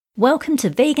Welcome to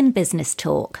Vegan Business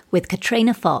Talk with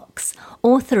Katrina Fox,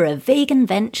 author of Vegan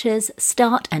Ventures,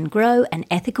 Start and Grow an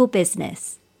Ethical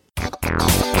Business.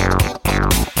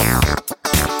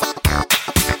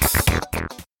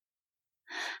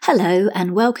 Hello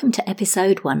and welcome to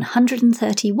episode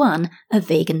 131 of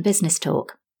Vegan Business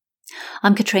Talk.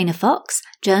 I'm Katrina Fox,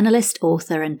 journalist,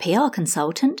 author and PR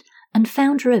consultant and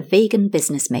founder of Vegan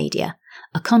Business Media,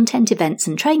 a content, events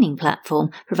and training platform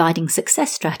providing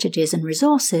success strategies and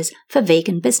resources for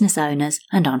vegan business owners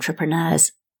and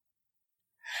entrepreneurs.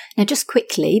 Now, just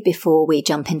quickly before we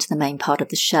jump into the main part of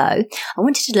the show, I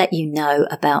wanted to let you know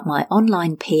about my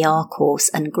online PR course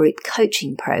and group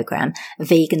coaching program,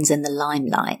 Vegans in the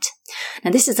Limelight.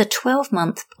 Now, this is a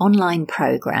 12-month online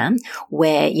program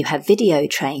where you have video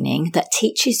training that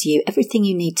teaches you everything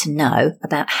you need to know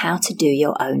about how to do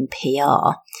your own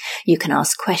PR. You can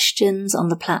ask questions on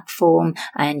the platform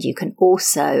and you can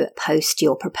also post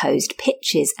your proposed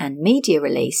pitches and media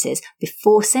releases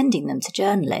before sending them to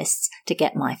journalists to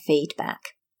get my feedback.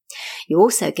 You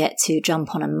also get to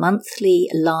jump on a monthly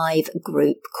live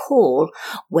group call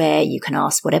where you can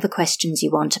ask whatever questions you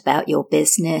want about your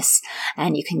business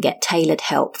and you can get tailored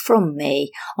help from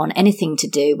me on anything to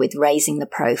do with raising the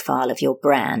profile of your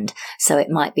brand. So it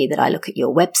might be that I look at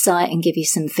your website and give you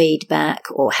some feedback,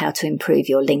 or how to improve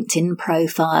your LinkedIn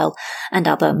profile and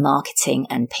other marketing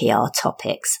and PR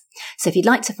topics. So if you'd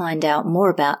like to find out more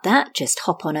about that, just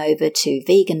hop on over to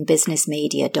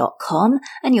veganbusinessmedia.com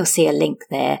and you'll see a link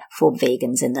there for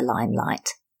Vegans in the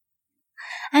Limelight.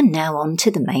 And now on to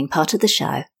the main part of the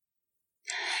show.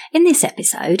 In this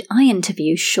episode, I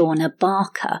interview Shauna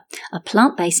Barker, a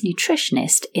plant-based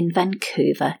nutritionist in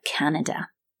Vancouver, Canada.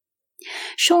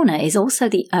 Shauna is also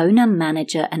the owner,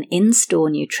 manager and in-store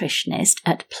nutritionist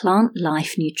at Plant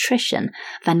Life Nutrition,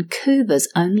 Vancouver's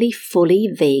only fully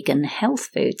vegan health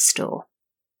food store.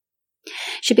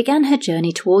 She began her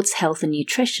journey towards health and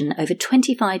nutrition over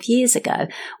 25 years ago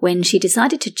when she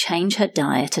decided to change her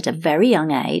diet at a very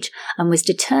young age and was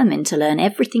determined to learn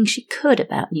everything she could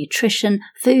about nutrition,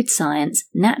 food science,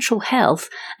 natural health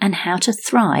and how to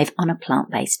thrive on a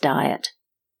plant-based diet.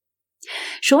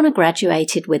 Shauna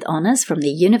graduated with honours from the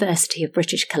University of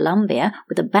British Columbia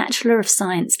with a Bachelor of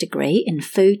Science degree in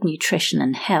Food, Nutrition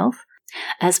and Health,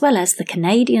 as well as the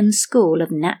Canadian School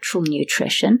of Natural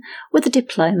Nutrition with a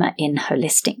diploma in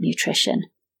Holistic Nutrition.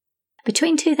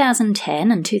 Between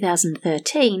 2010 and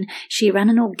 2013, she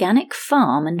ran an organic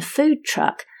farm and food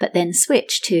truck, but then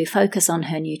switched to focus on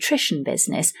her nutrition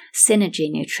business,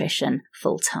 Synergy Nutrition,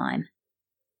 full-time.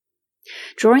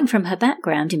 Drawing from her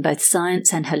background in both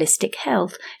science and holistic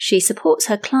health, she supports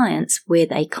her clients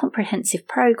with a comprehensive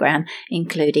program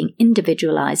including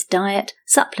individualized diet,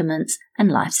 supplements,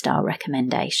 and lifestyle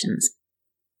recommendations.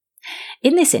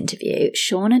 In this interview,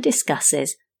 Shauna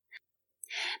discusses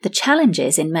the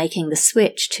challenges in making the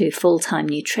switch to full-time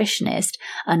nutritionist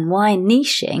and why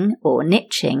niching or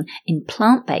niching in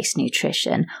plant-based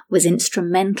nutrition was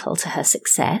instrumental to her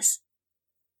success,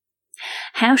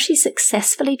 how she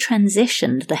successfully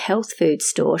transitioned the health food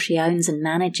store she owns and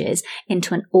manages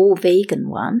into an all-vegan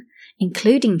one,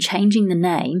 including changing the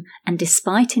name and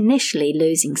despite initially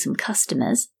losing some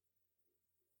customers,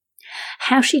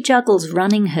 how she juggles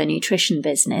running her nutrition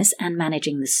business and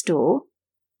managing the store,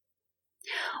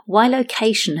 why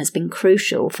location has been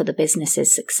crucial for the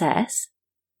business's success,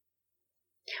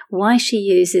 why she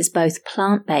uses both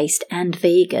plant-based and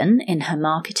vegan in her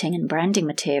marketing and branding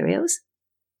materials,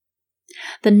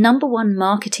 the number one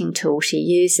marketing tool she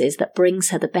uses that brings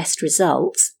her the best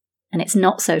results, and it's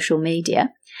not social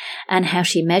media, and how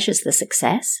she measures the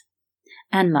success,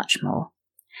 and much more.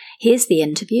 Here's the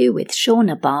interview with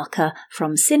Shauna Barker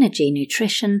from Synergy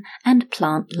Nutrition and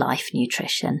Plant Life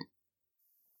Nutrition.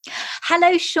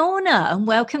 Hello, Shauna, and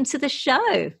welcome to the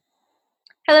show.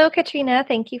 Hello, Katrina.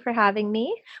 Thank you for having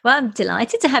me. Well, I'm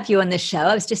delighted to have you on the show.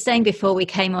 I was just saying before we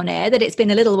came on air that it's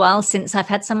been a little while since I've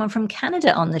had someone from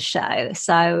Canada on the show.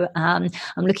 So I'm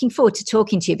looking forward to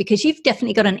talking to you because you've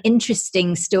definitely got an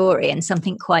interesting story and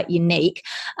something quite unique,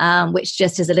 which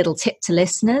just as a little tip to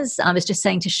listeners, I was just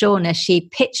saying to Shauna, she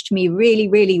pitched me really,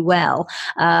 really well.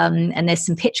 And there's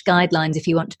some pitch guidelines if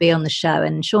you want to be on the show.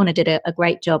 And Shauna did a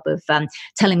great job of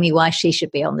telling me why she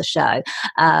should be on the show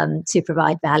to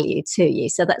provide value to you.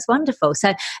 So that's wonderful.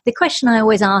 So the question I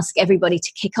always ask everybody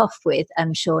to kick off with,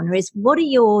 Shauna, is what are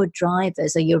your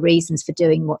drivers or your reasons for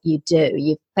doing what you do?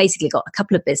 You've basically got a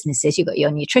couple of businesses. You've got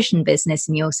your nutrition business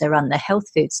and you also run the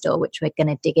health food store, which we're going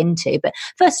to dig into. But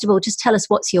first of all, just tell us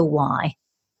what's your why?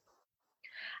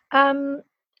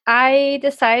 I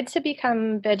decided to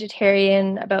become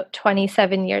vegetarian about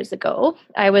 27 years ago.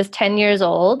 I was 10 years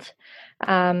old.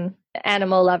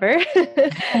 animal lover.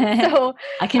 So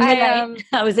I can I relate.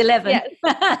 I was 11. yes,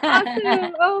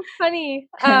 awesome. Oh, funny.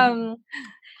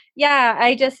 Yeah,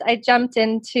 I jumped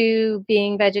into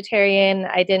being vegetarian.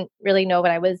 I didn't really know what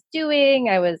I was doing.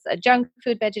 I was a junk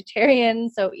food vegetarian,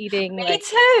 so eating Me like,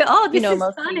 too. Oh, this is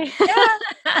mostly, funny.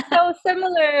 yeah, so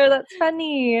similar. That's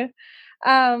funny.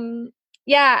 Um,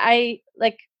 yeah, I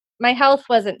like my health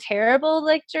wasn't terrible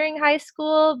like during high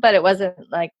school, but it wasn't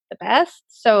like the best.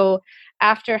 So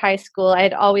after high school, I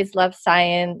had always loved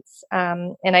science,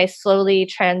 and I slowly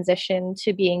transitioned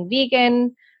to being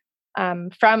vegan,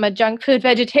 from a junk food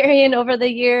vegetarian over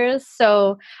the years.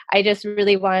 So I just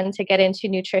really wanted to get into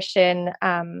nutrition,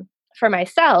 for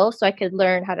myself so I could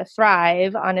learn how to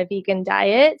thrive on a vegan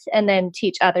diet and then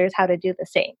teach others how to do the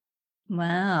same.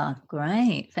 Wow,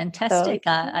 great. So Fantastic.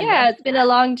 I love yeah, it's been a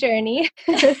long journey.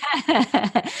 Fantastic.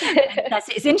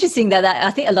 It's interesting though that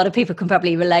I think a lot of people can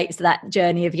probably relate to that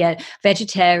journey of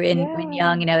vegetarian when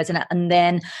Yeah. young, and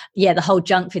then the whole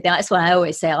junk food thing. That's why I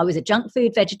always say I was a junk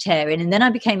food vegetarian, and then I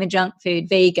became a junk food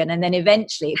vegan, and then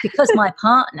eventually, because my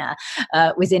partner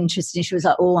was interested, she was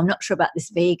like, "Oh, I'm not sure about this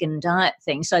vegan diet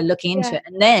thing," so I look into Yeah. it,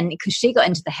 and then because she got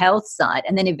into the health side,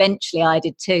 and then eventually I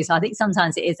did too. So I think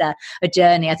sometimes it is a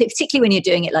journey. I think particularly when you're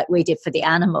doing it like we did for the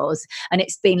animals, and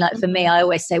it's been like for me, Mhm. I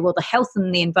always say, well, the health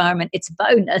and the environment, it's a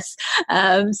bonus.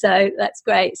 So that's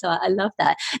great. So I love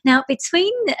that. Now,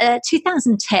 between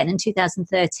 2010 and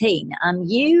 2013,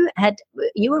 you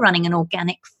were running an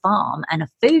organic farm and a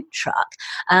food truck,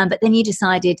 but then you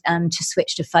decided to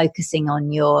switch to focusing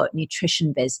on your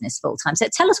nutrition business full time. So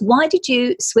tell us, why did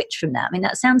you switch from that? I mean,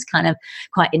 that sounds kind of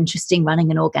quite interesting, running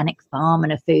an organic farm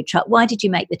and a food truck. Why did you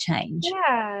make the change?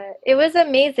 Yeah, it was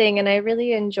amazing and I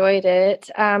really enjoyed it.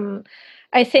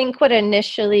 I think what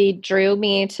initially drew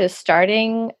me to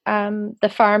starting,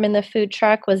 the farm and the food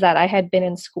truck was that I had been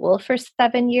in school for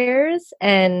 7 years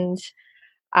and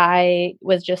I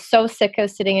was just so sick of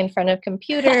sitting in front of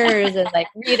computers and like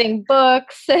reading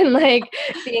books and like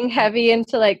being heavy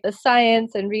into like the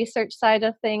science and research side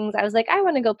of things. I was like, I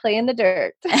want to go play in the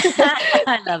dirt.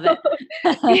 I love So,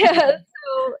 it. yeah,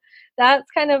 so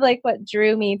that's kind of like what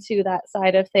drew me to that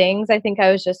side of things. I think I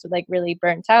was just like really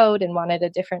burnt out and wanted a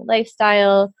different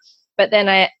lifestyle. But then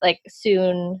I like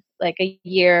soon, like a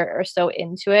year or so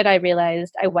into it, I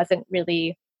realized I wasn't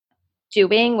really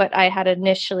doing what I had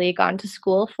initially gone to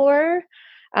school for.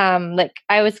 Like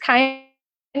I was kind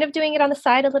of doing it on the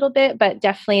side a little bit, but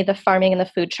definitely the farming and the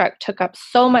food truck took up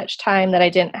so much time that I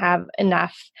didn't have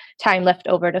enough time left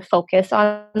over to focus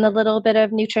on the little bit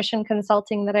of nutrition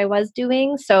consulting that I was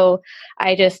doing. So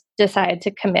I just decided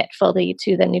to commit fully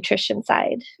to the nutrition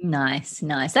side. Nice,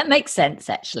 nice. That makes sense,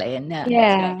 actually, and that's great.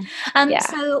 Yeah. Yeah.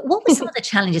 So, what were some of the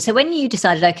challenges? So, when you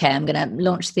decided, okay, I'm going to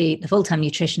launch the full time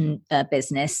nutrition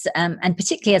business, and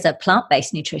particularly as a plant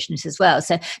based nutritionist as well.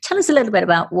 So, tell us a little bit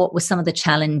about what were some of the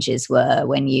challenges were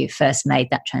when you first made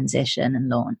that transition and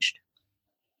launched.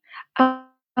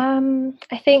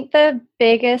 I think the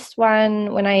biggest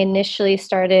one when I initially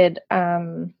started,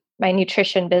 my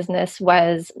nutrition business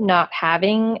was not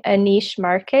having a niche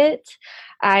market.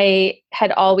 I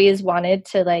had always wanted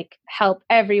to like help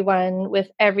everyone with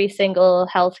every single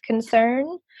health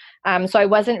concern. So I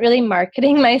wasn't really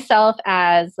marketing myself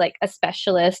as like a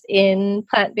specialist in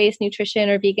plant-based nutrition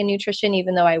or vegan nutrition,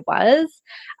 even though I was.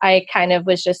 I kind of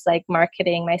was just like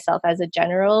marketing myself as a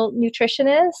general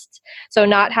nutritionist. So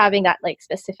not having that like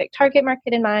specific target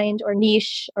market in mind or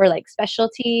niche or like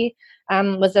specialty,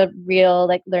 was a real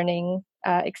like learning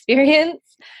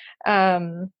experience.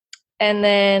 Um, and Yeah,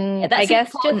 then I that's an guess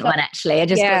important just one, actually. I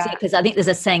just got to say, yeah, because I think there's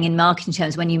a saying in marketing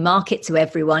terms: when you market to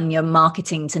everyone, you're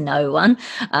marketing to no one.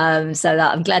 So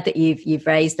I'm glad that you've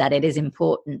raised that. It is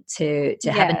important to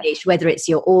have a yes. niche, whether it's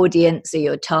your audience or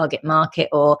your target market,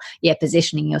 or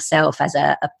positioning yourself as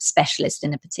a specialist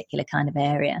in a particular kind of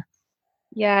area.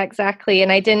 Yeah, exactly.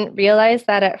 And I didn't realize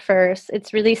that at first.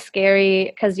 It's really scary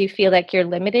because you feel like you're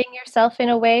limiting yourself in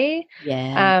a way.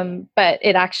 Yeah. But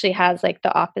it actually has like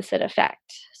the opposite effect.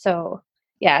 So,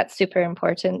 yeah, it's super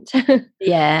important.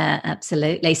 Yeah,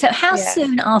 absolutely. So, how Yeah.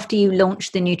 soon after you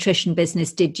launched the nutrition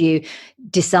business did you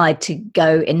decide to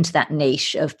go into that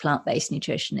niche of plant-based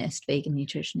nutritionist, vegan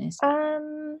nutritionist?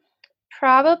 Um,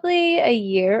 Probably a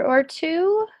year or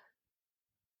two,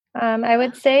 I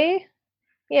would say.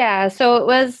 Yeah, so it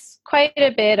was quite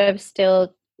a bit of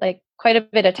still like quite a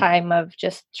bit of time of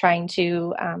just trying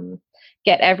to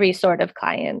get every sort of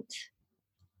client.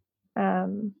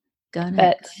 Um, Got it.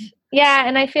 but yeah,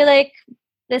 and I feel like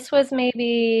this was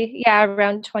maybe, yeah,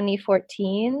 around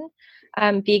 2014.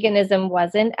 veganism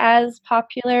wasn't as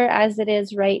popular as it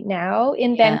is right now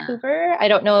in Vancouver. I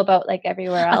don't know about like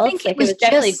everywhere else. I think it was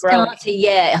definitely just growing.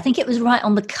 I think it was right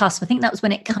on the cusp. I think that was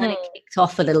when it kind of kicked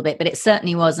off a little bit, but it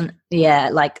certainly wasn't,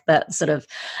 like the sort of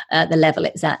the level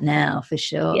it's at now, for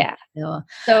sure. Yeah. Sure.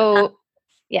 So,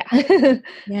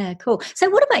 yeah, cool. So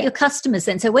what about your customers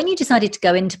then? So when you decided to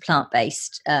go into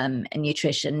plant-based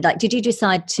nutrition, like, did you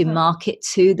decide to market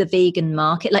to the vegan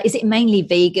market? Like, is it mainly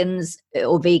vegans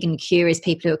or vegan curious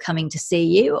people who are coming to see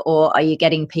you, or are you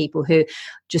getting people who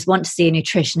just want to see a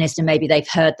nutritionist and maybe they've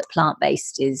heard that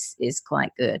plant-based is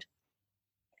quite good?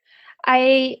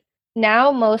 I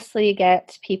now mostly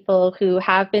get people who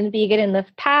have been vegan in the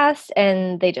past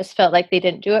and they just felt like they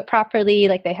didn't do it properly,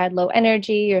 like they had low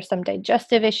energy or some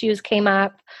digestive issues came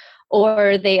up,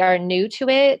 or they are new to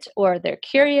it, or they're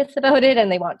curious about it and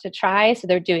they want to try. So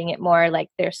they're doing it more like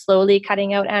they're slowly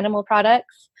cutting out animal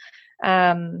products.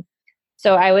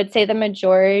 So I would say the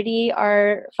majority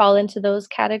fall into those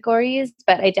categories,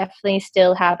 but I definitely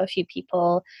still have a few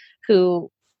people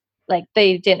who, like,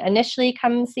 they didn't initially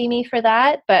come see me for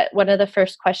that, but one of the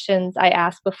first questions I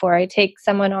ask before I take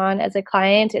someone on as a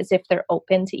client is if they're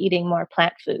open to eating more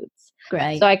plant foods.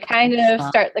 Great. So I kind of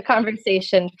start the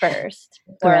conversation first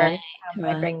before I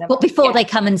bring them. Well, before they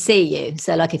come and see you.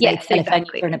 So like if they telephone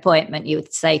you for an appointment, you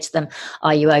would say to them,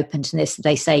 are you open to this?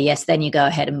 They say yes, then you go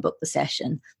ahead and book the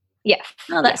session. Yes.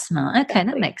 Oh, that's smart. Okay,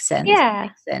 that makes sense. Yeah.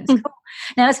 That makes sense. Cool.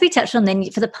 Now, as we touched on then,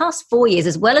 for the past 4 years,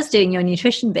 as well as doing your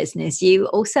nutrition business, you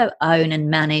also own and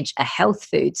manage a health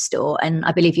food store. And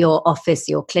I believe your office,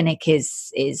 your clinic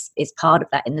is part of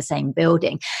that in the same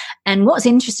building. And what's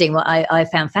interesting, what I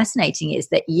found fascinating is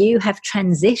that you have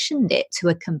transitioned it to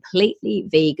a completely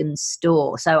vegan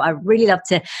store. So I really love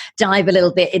to dive a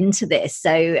little bit into this.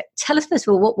 So tell us first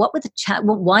of all, what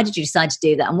were why did you decide to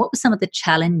do that? And what were some of the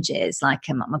challenges? Like,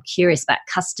 I'm curious about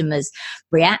customers'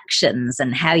 reactions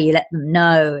and how you let them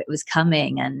know it was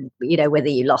coming, and whether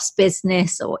you lost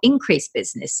business or increased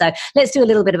business. So let's do a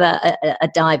little bit of a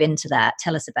dive into that.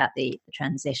 Tell us about the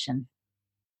transition.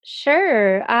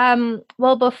 Sure.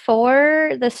 Well,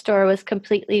 before the store was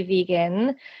completely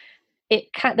vegan,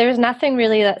 there was nothing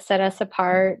really that set us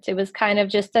apart. It was kind of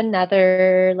just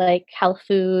another like health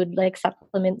food, like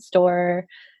supplement store.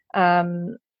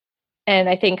 And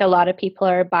I think a lot of people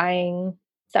are buying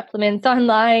supplements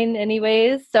online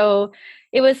anyways. So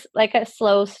it was like a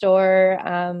slow store.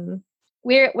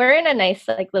 We're in a nice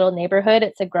like little neighborhood.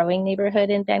 It's a growing neighborhood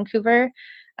in Vancouver.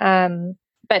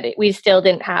 But we still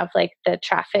didn't have like the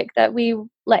traffic that we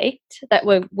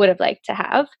would have liked to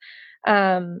have.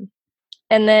 And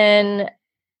then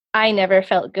I never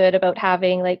felt good about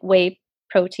having like whey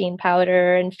protein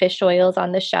powder and fish oils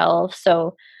on the shelf.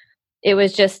 So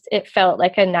it felt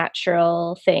like a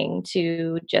natural thing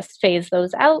to just phase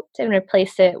those out and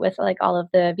replace it with like all of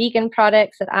the vegan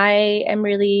products that I am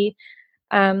really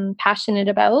passionate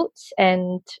about,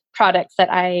 and products that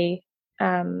I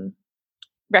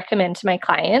recommend to my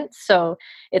clients. So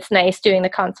it's nice doing the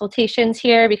consultations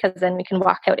here because then we can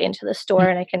walk out into the store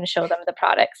and I can show them the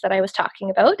products that I was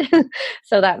talking about.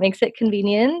 So that makes it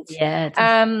convenient. Yeah.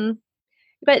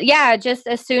 But yeah, just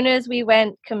as soon as we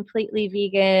went completely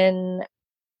vegan,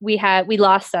 we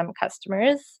lost some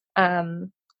customers,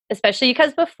 especially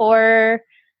because before,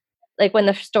 like when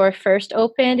the store first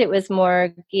opened, it was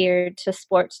more geared to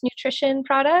sports nutrition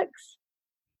products.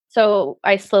 So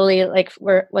I slowly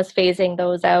was phasing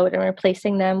those out and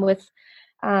replacing them with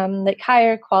like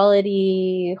higher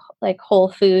quality, like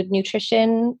whole food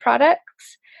nutrition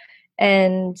products.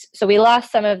 And so we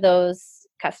lost some of those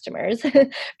customers,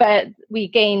 but we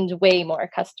gained way more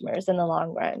customers in the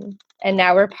long run. And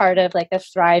now we're part of like a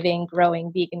thriving,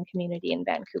 growing vegan community in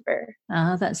Vancouver.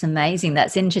 Oh, that's amazing.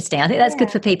 That's interesting. I think that's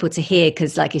good for people to hear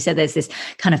because, like you said, there's this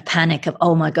kind of panic of,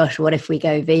 oh my gosh, what if we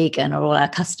go vegan? Are all our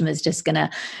customers just going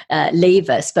to leave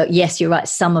us? But yes, you're right.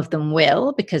 Some of them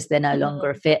will because they're no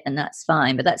longer a fit, and that's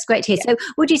fine. But that's great to hear. So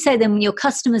would you say then your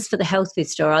customers for the health food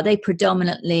store, are they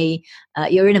predominantly,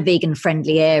 you're in a vegan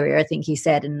friendly area, I think you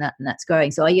said, and that's growing.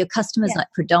 So are your customers like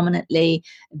predominantly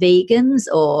vegans,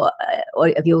 or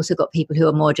have you also got people who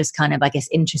are more just kind of, I guess,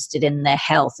 interested in their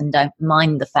health and don't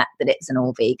mind the fact that it's an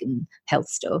all vegan health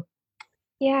store?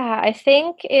 Yeah, I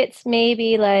think it's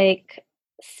maybe like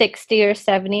 60 or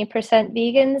 70%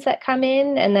 vegans that come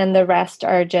in, and then the rest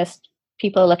are just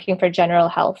people looking for general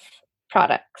health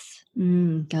products.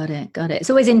 Got it. It's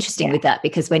always interesting with that,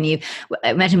 because when you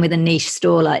imagine with a niche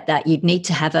store like that, you'd need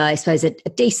to have, I suppose, a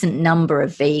decent number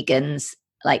of vegans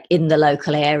like in the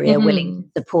local area, willing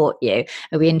to support you.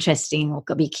 It'll be interesting, or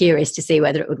I'll be curious to see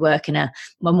whether it would work in a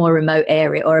more remote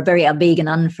area or a very vegan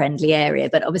unfriendly area.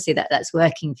 But obviously that's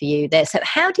working for you there. So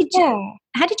how did you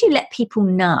let people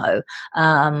know?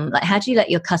 Like, how do you let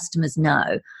your customers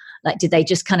know? Like, did they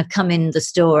just kind of come in the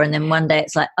store and then one day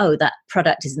it's like, oh, that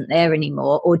product isn't there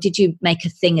anymore? Or did you make a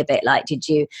thing of it? Like, did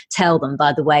you tell them,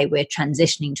 by the way, we're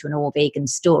transitioning to an all vegan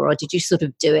store? Or did you sort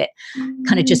of do it,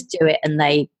 kind of just do it, and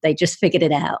they just figured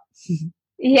it out?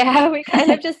 Yeah, we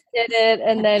kind of just did it,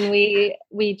 and then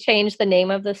we changed the name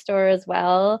of the store as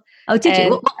well. Oh, did you?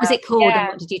 What was it called, and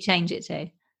what did you change it to?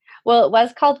 Well, it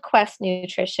was called Quest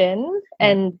Nutrition,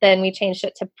 and then we changed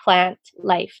it to Plant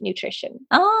Life Nutrition.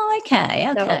 Oh,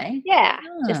 okay. So,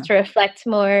 just to reflect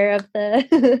more of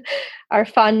the our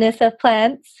fondness of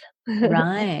plants.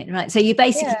 Right. So you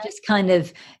basically just kind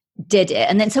of did it.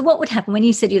 And then, so what would happen when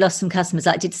you said you lost some customers?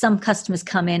 Like, did some customers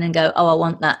come in and go, oh, I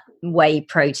want that whey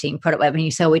protein product, whatever, and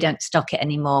you say, oh, we don't stock it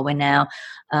anymore, we're now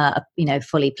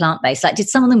fully plant-based? Like, did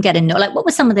some of them get annoyed? Like, what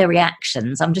were some of their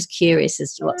reactions? I'm just curious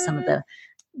as to what some of the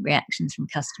reactions from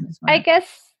customers were. I guess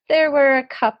there were a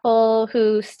couple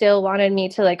who still wanted me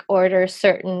to like order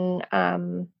certain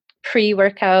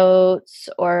pre-workouts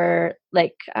or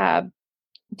like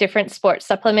different sports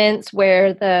supplements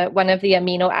where one of the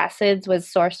amino acids was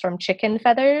sourced from chicken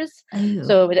feathers. Oh.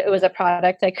 So it was a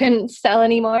product I couldn't sell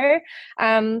anymore.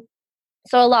 So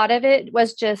a lot of it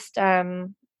was just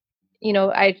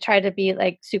I try to be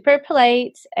like super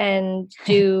polite and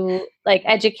do like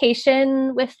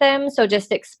education with them. So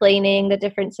just explaining the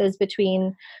differences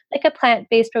between like a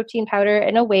plant-based protein powder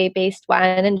and a whey-based one,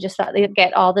 and just that they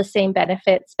get all the same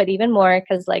benefits, but even more,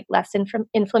 because like less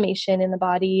inflammation in the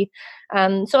body.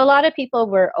 So a lot of people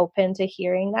were open to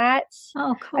hearing that.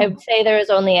 Oh, cool. I would say there was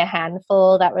only a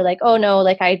handful that were like, oh no,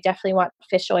 like I definitely want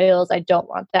fish oils. I don't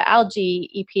want the algae,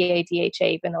 EPA, DHA,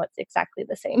 even though it's exactly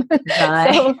the same.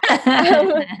 Right.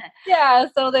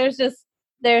 So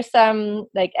there's some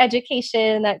like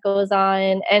education that goes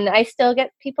on, and I still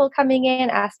get people coming in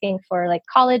asking for like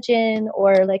collagen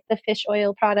or like the fish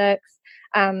oil products.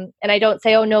 And I don't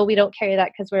say, oh no, we don't carry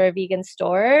that because we're a vegan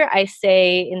store. I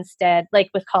say instead,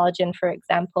 like with collagen, for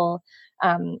example,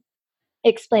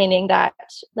 explaining that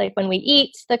like when we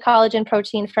eat the collagen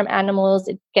protein from animals,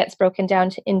 it gets broken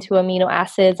down into amino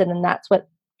acids, and then that's what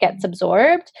gets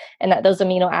absorbed, and that those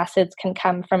amino acids can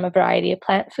come from a variety of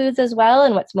plant foods as well.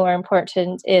 And what's more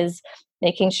important is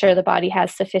making sure the body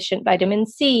has sufficient vitamin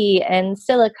C and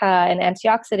silica and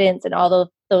antioxidants and all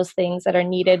those things that are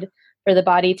needed for the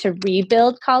body to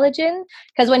rebuild collagen.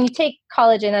 Because when you take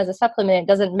collagen as a supplement, it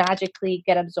doesn't magically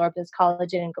get absorbed as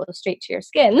collagen and go straight to your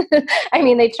skin. I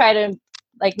mean, they try to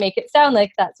like make it sound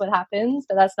like that's what happens,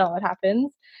 but that's not what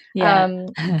happens.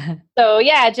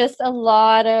 Just a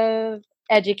lot of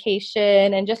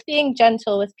education and just being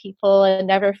gentle with people and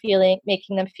never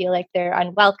making them feel like they're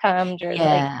unwelcomed or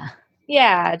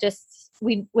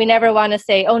we never want to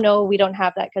say, oh no, we don't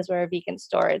have that because we're a vegan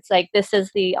store. It's like, this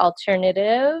is the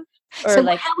alternative. So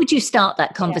how would you start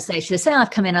that conversation? Say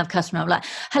I've come in, I've customer, I'm like,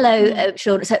 hello,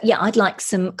 Sean. So I'd like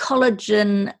some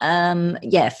collagen,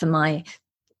 for my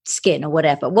skin or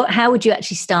whatever. How would you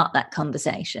actually start that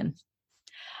conversation?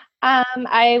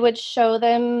 I would show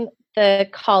them the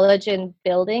collagen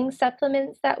building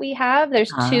supplements that we have.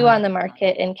 There's 2 on the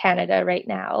market in Canada right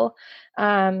now.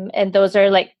 And those are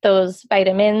like those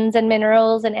vitamins and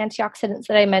minerals and antioxidants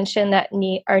that I mentioned that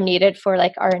are needed for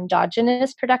like our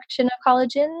endogenous production of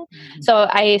collagen. Mm-hmm. So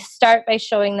I start by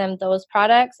showing them those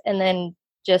products and then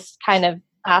just kind of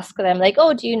ask them like,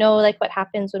 oh, do you know like what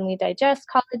happens when we digest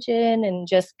collagen? And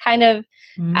just kind of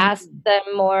ask them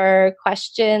more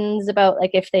questions about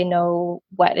like if they know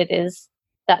what it is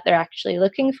that they're actually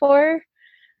looking for.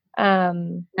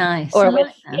 Nice. Or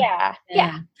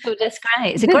So that's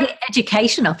great. It's a great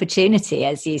education opportunity,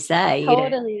 as you say.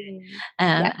 Totally.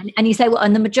 And you say,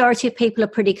 and the majority of people are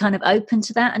pretty kind of open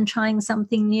to that and trying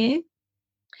something new?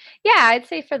 Yeah, I'd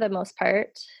say for the most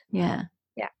part. Yeah.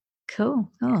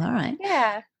 Cool. Oh, all right.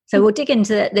 Yeah. So we'll dig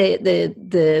into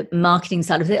the marketing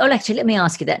side of it. Oh, actually, let me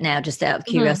ask you that now, just out of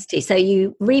curiosity. Mm-hmm. So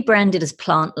you rebranded as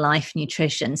Plant Life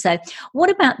Nutrition. So what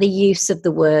about the use of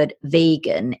the word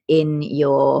vegan in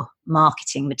your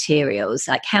marketing materials?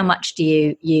 Like, how much do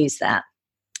you use that?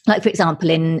 Like, for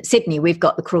example, in Sydney, we've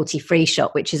got the Cruelty Free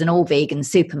Shop, which is an all-vegan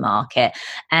supermarket.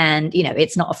 And,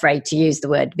 it's not afraid to use the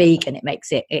word vegan. It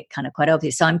makes it kind of quite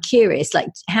obvious. So I'm curious, like,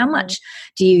 how much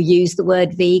do you use the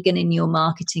word vegan in your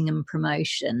marketing and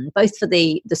promotion, both for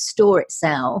the store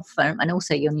itself and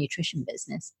also your nutrition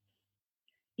business?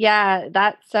 Yeah,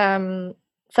 that's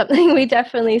something we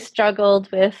definitely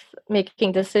struggled with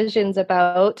making decisions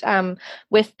about.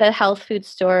 With the health food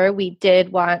store, we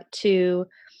did want to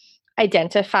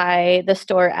identify the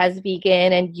store as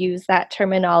vegan and use that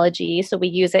terminology. So we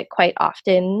use it quite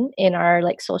often in our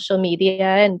like social media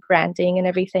and branding and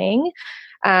everything.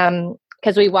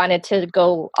 Because we wanted to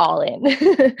go all in with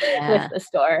the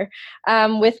store.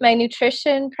 With my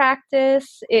nutrition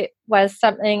practice, it was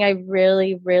something I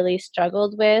really, really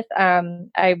struggled with.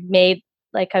 I made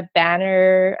like a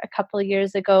banner a couple of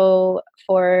years ago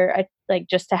for like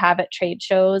just to have at trade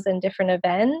shows and different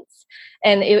events.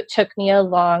 And it took me a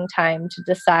long time to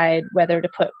decide whether to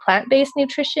put plant-based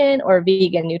nutrition or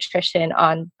vegan nutrition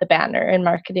on the banner and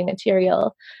marketing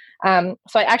material. So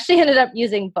I actually ended up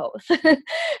using both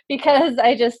because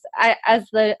I as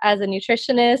a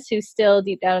nutritionist who still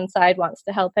deep down inside wants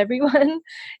to help everyone,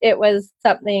 it was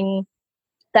something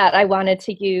that I wanted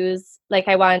to use. Like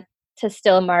I want to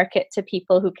still market to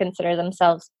people who consider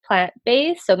themselves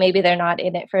plant-based. So maybe they're not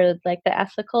in it for like the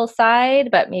ethical side,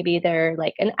 but maybe they're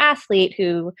like an athlete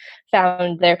who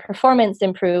found their performance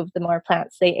improved the more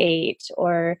plants they ate,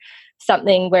 or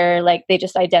something where like they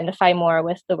just identify more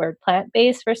with the word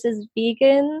plant-based versus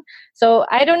vegan. So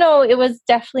I don't know, it was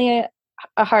definitely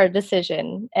a hard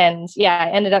decision. And yeah, I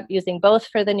ended up using both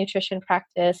for the nutrition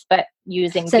practice, but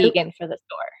using vegan for the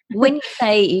store. When you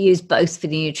say you use both for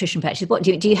the nutrition practice, what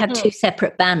do you have two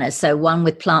separate banners? So one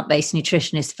with plant-based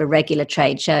nutritionists for regular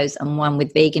trade shows and one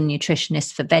with vegan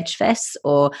nutritionists for veg fests,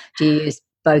 or do you use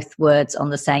both words on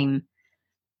the same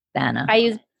banner? I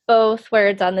use both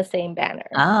words on the same banner.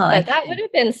 Oh, okay. But that would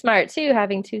have been smart too,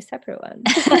 having two separate ones.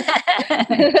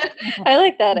 I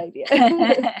like that idea.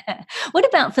 What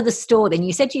about for the store then?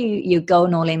 You said you're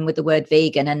going all in with the word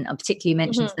vegan, and particularly you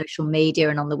mentioned social media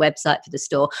and on the website for the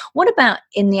store. What about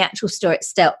in the actual store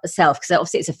itself? Because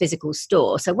obviously it's a physical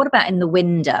store. So what about in the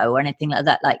window or anything like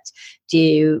that? Like, do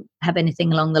you have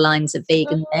anything along the lines of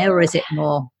vegan there, or is it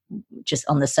more just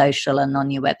on the social and on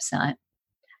your website?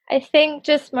 I think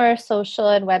just more social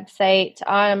and website.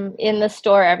 In the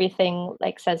store, everything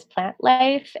like says plant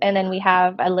life, and then we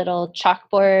have a little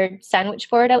chalkboard sandwich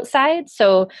board outside.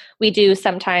 So we do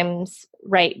sometimes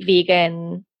write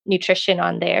vegan nutrition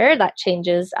on there. That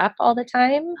changes up all the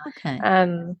time. Okay.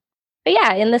 But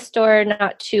yeah, in the store,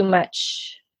 not too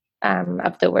much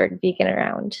of the word vegan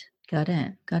around. Got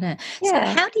it. Yeah. So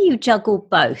how do you juggle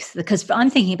both? Because I'm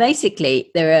thinking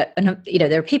basically there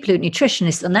are people who are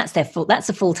nutritionists and that's that's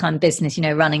a full-time business,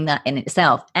 running that in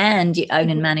itself, and you own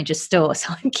and manage a store.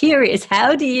 So I'm curious,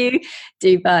 how do you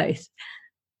do both?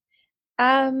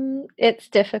 It's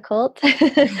difficult.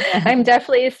 I'm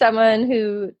definitely someone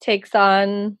who takes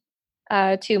on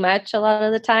too much a lot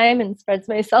of the time and spreads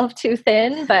myself too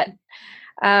thin, but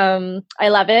I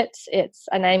love it.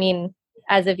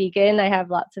 As a vegan, I have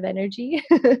lots of energy.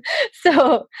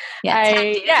 So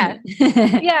yeah,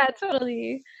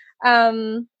 totally.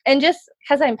 And just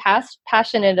because I'm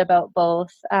passionate about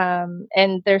both,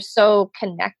 and they're so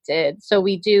connected. So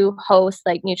we do host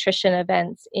like nutrition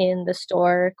events in the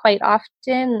store quite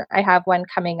often. I have one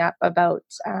coming up about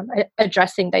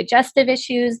addressing digestive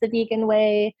issues the vegan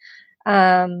way.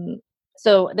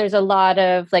 So there's a lot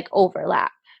of like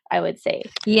overlap, I would say.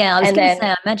 Yeah, I was going to say,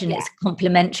 I imagine it's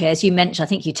complementary. As you mentioned, I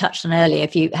think you touched on earlier,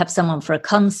 if you have someone for a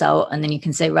consult and then you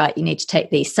can say, right, you need to take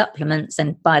these supplements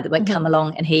and by the way, come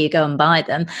along and here you go and buy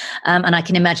them. And I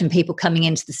can imagine people coming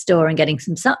into the store and getting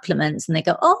some supplements and they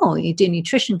go, oh, you do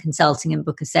nutrition consulting and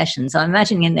book a session. So I'm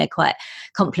imagining they're quite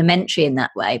complementary in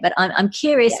that way. But I'm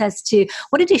curious as to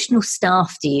what additional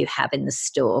staff do you have in the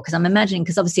store? Because I'm imagining,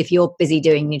 because obviously if you're busy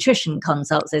doing nutrition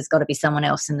consults, there's got to be someone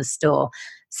else in the store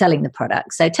selling the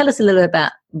product. So tell us a little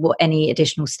about what any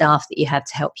additional staff that you have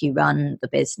to help you run the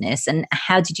business, and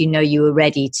how did you know you were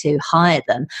ready to hire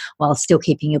them while still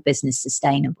keeping your business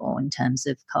sustainable in terms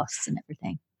of costs and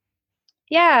everything?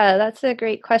 Yeah, that's a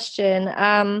great question.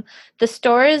 The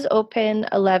store is open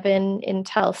 11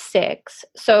 until 6.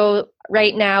 So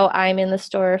right now I'm in the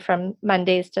store from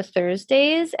Mondays to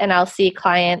Thursdays, and I'll see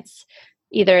clients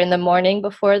either in the morning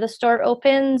before the store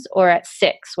opens or at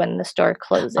 6 when the store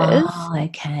closes. Oh,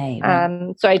 okay.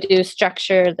 So I do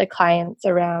structure the clients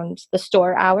around the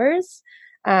store hours,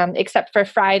 except for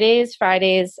Fridays.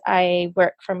 Fridays I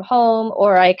work from home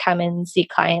or I come and see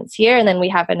clients here, and then we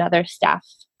have another staff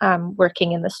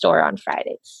working in the store on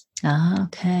Fridays. Oh,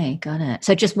 okay. Got it.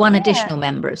 So just one additional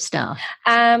member of staff?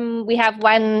 We have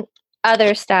one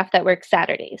other staff that works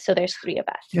Saturdays. So there's 3 of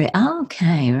us. 3. Oh,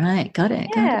 okay. Right. Got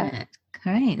it.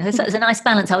 Great. That's a nice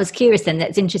balance. I was curious then.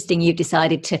 That's interesting. You've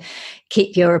decided to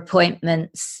keep your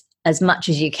appointments as much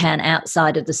as you can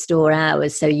outside of the store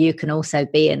hours so you can also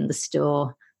be in the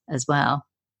store as well.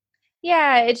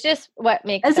 Yeah, it's just what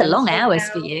makes Those are sense long right hours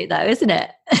now. for you, though, isn't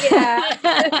it?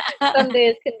 Yeah. Some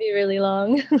days can be really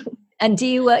long. And do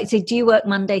you work? So do you work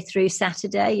Monday through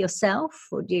Saturday yourself,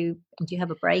 or do you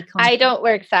have a break on? I don't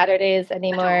work Saturdays At all?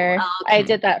 anymore. Oh, I okay.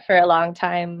 did that for a long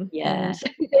time, Yeah. and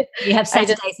You have I just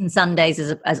Saturdays and Sundays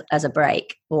as a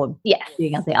break, or yes,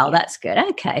 doing other. Oh, yeah, that's good.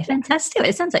 Okay, yeah, fantastic.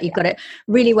 It sounds like you've yeah, got it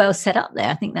really well set up there.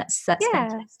 I think that's yeah.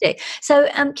 fantastic. So,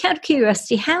 out of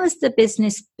curiosity, how has the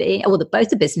business been, or both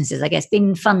the businesses, I guess,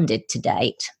 been funded to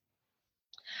date?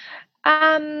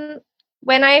 Um,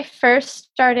 when I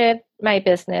first started my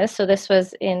business, so this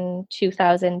was in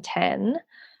 2010,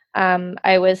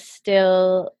 I was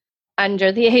still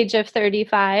under the age of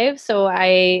 35, so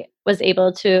I was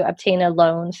able to obtain a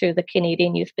loan through the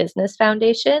Canadian Youth Business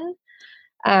Foundation.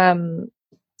 Um,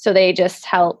 so they just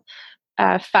help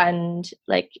fund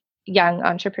like young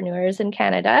entrepreneurs in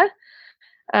Canada.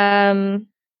 Um,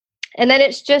 and then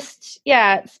it's just,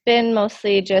 yeah, it's been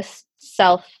mostly just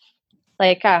self,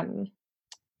 like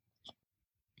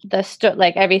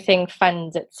like everything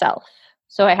funds itself.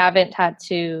 So I haven't had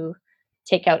to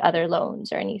take out other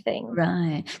loans or anything.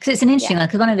 Right. Because it's an interesting Yeah. one.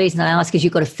 Because one of the reasons I ask is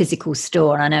you've got a physical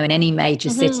store. And I know in any major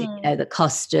city, Hmm. the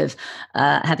cost of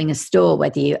having a store,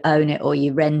 whether you own it or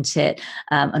you rent it,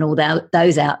 and all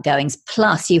those outgoings,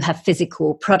 plus you have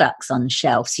physical products on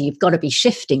shelf. So you've got to be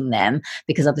shifting them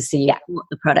because obviously you've Yeah. got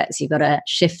the products, you've got to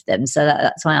shift them. So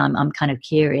that's why I'm kind of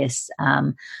curious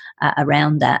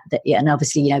around that. Yeah, and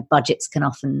obviously, budgets can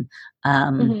often,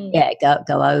 Hmm.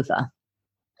 go over.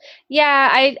 Yeah.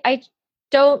 I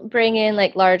don't bring in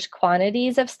like large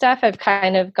quantities of stuff. I've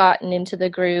kind of gotten into the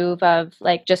groove of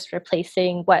like just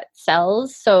replacing what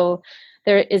sells. So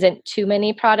there isn't too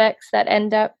many products that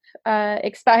end up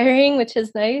expiring, which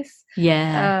is nice.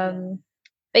 Yeah.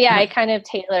 But yeah, I kind of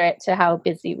tailor it to how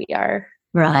busy we are.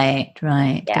 Right.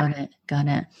 Yeah, Got it. which is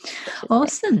nice.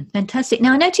 Awesome. Fantastic.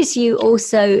 Now, I notice you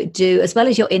also do, as well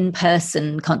as your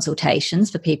in-person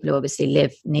consultations for people who obviously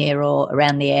live near or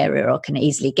around the area or can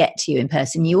easily get to you in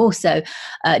person, you also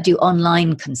do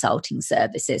online consulting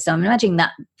services. So I'm imagining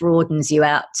that broadens you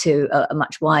out to a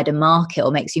much wider market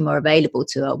or makes you more available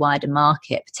to a wider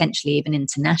market, potentially even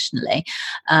internationally.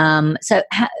 So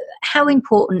how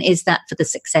important is that for the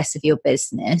success of your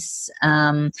business?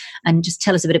 And just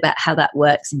tell us a bit about how that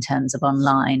works in terms of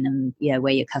online and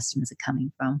where your customers are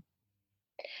coming from.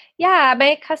 Yeah,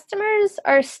 my customers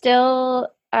are still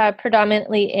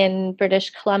predominantly in British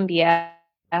Columbia.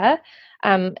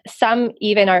 Some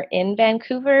even are in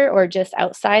Vancouver or just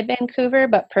outside Vancouver,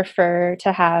 but prefer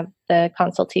to have the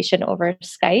consultation over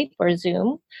Skype or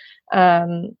Zoom.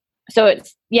 So it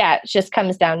just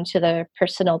comes down to the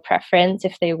personal preference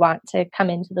if they want to come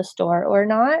into the store or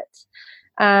not.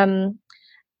 Um,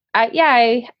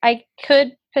 I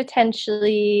could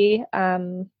potentially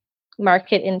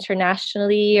market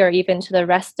internationally or even to the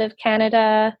rest of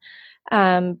Canada.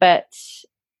 But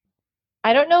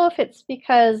I don't know if it's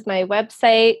because my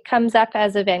website comes up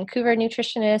as a Vancouver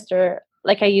nutritionist or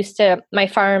like my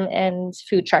farm and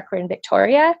food truck were in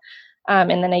Victoria.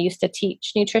 And then I used to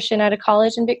teach nutrition at a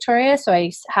college in Victoria. So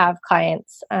I have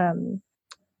clients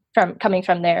coming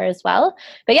from there as well.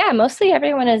 But yeah, mostly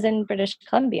everyone is in British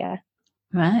Columbia.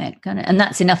 Right, got it. And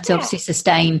that's enough to Yeah. obviously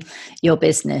sustain your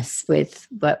business with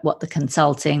what the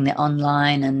consulting, the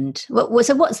online, and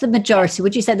so what's the majority?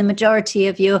 Would you say the majority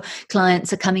of your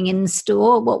clients are coming in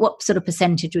store? What sort of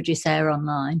percentage would you say are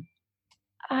online?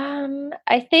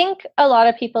 I think a lot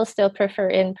of people still prefer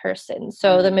in person.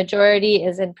 So the majority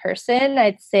is in person.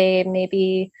 I'd say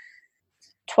maybe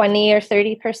 20 or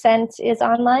 30% is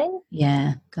online.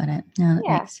 Yeah, got it. No, that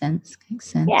Yeah. makes sense. Makes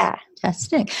sense. Yeah.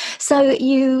 Fantastic. So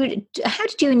how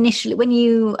did you initially, when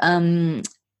you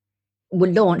were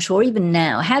launched or even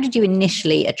now, how did you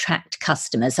initially attract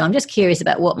customers? So I'm just curious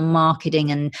about what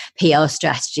marketing and PR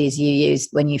strategies you used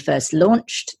when you first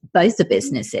launched both the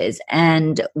businesses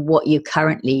and what you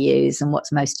currently use and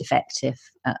what's most effective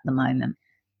at the moment.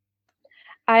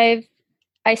 I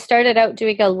started out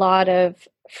doing a lot of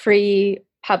free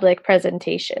public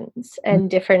presentations and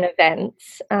different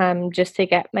events just to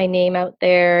get my name out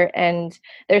there. And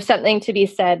there's something to be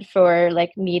said for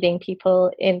like meeting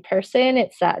people in person.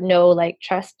 It's that like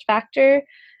trust factor.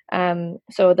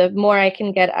 So the more I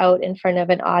can get out in front of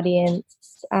an audience,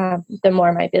 the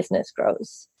more my business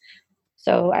grows.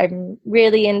 So I'm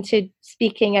really into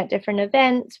speaking at different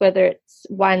events, whether it's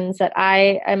ones that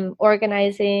I am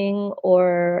organizing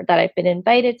or that I've been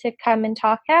invited to come and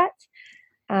talk at.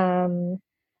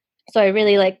 So I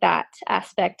really like that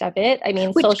aspect of it. I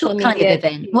mean, social media.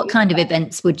 What kind of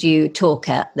events would you talk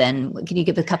at then? Can you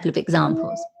give a couple of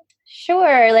examples?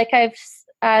 Sure. Like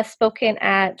spoken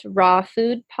at raw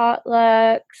food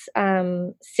potlucks,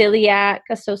 celiac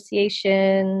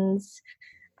associations,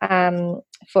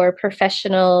 for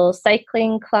professional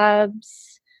cycling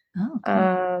clubs. Oh,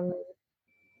 cool.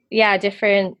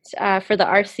 Different for the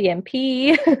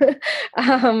RCMP.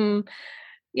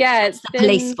 That's It's the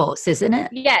police been force, isn't it?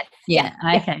 yes, Yeah.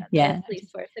 Okay. that's Yeah. the police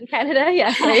force in Canada.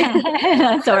 Yeah, sorry.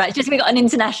 That's all right. Just we got an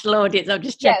international audience. I'm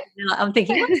just checking. Yes. I'm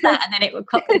thinking, what's that? And then it would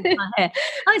pop into my head.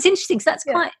 Oh, it's interesting. So that's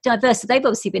Yeah. quite diverse. So they've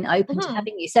obviously been open to Mm-hmm.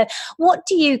 having you. So what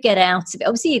do you get out of it?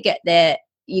 Obviously, you get there.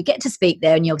 You get to speak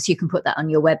there, and you can put that on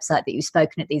your website that you've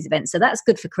spoken at these events. So that's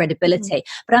good for credibility.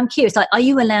 Mm-hmm. But I'm curious, like, are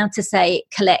you allowed to say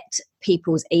collect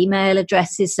people's email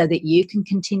addresses so that you can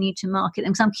continue to market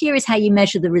them? So I'm curious how you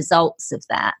measure the results of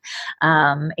that,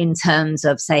 in terms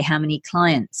of, say, how many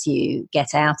clients you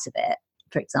get out of it,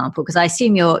 for example, because I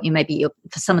assume you're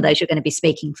for some of those you're going to be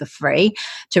speaking for free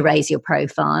to raise your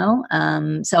profile.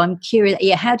 So I'm curious,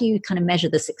 how do you kind of measure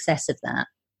the success of that?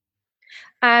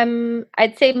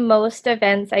 I'd say most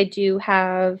events I do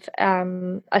have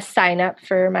a sign up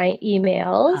for my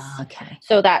emails. Okay.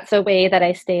 So that's a way that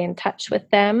I stay in touch with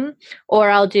them.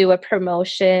 Or I'll do a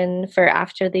promotion for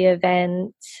after the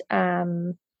event.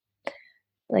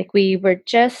 Like we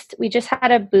just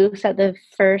had a booth at the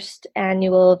first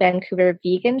annual Vancouver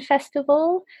Vegan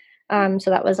Festival.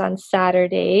 So that was on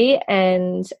Saturday,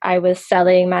 and I was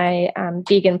selling my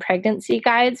vegan pregnancy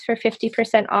guides for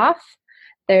 50% off.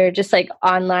 They're just like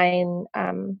online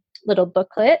little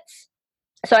booklets.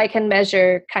 So I can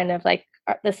measure kind of like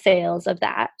the sales of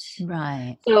that.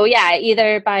 Right. So yeah,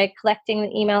 either by collecting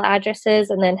the email addresses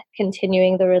and then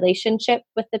continuing the relationship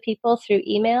with the people through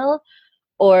email,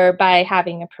 or by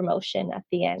having a promotion at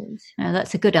the end. Oh,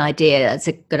 that's a good idea. That's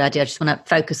a good idea. I just want to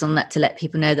focus on that to let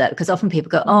people know that, because often people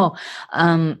go,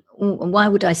 why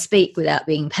would I speak without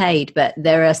being paid? But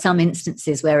there are some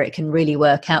instances where it can really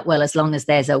work out well, as long as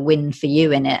there's a win for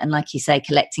you in it. And like you say,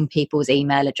 collecting people's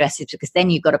email addresses, because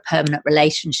then you've got a permanent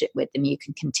relationship with them. You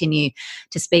can continue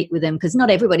to speak with them, because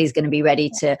not everybody's going to be ready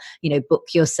to, book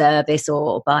your service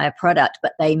or buy a product,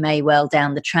 but they may well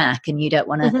down the track, and you don't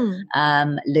want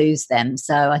to lose them.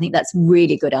 So I think that's a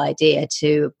really good idea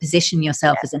to position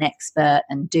yourself as an expert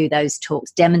and do those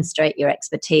talks, demonstrate your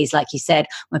expertise. Like you said,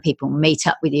 when people meet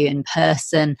up with you in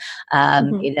person,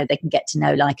 they can get to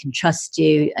know, like, and trust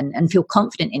you, and feel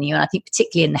confident in you. And I think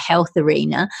particularly in the health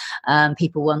arena,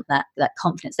 people want that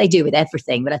confidence. They do with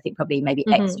everything, but I think probably maybe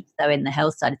extra so in the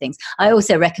health side of things. I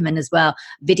also recommend as well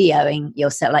videoing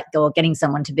yourself, or getting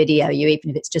someone to video you,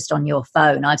 even if it's just on your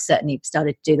phone. I've certainly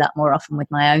started to do that more often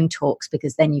with my own talks,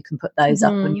 because then you can put those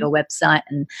up on your website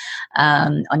and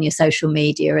on your social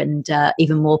media, and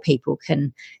even more people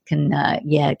can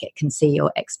see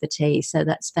your expertise. So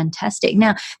that's fantastic.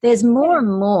 Now, there's more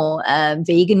and more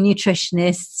vegan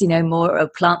nutritionists, more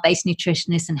plant-based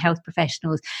nutritionists and health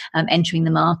professionals entering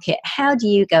the market. How do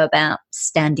you go about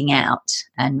standing out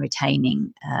and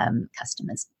retaining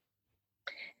customers?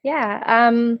 Yeah,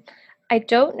 I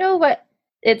don't know what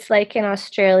it's like in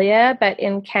Australia, but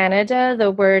in Canada, the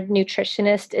word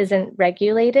nutritionist isn't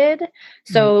regulated.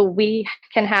 So we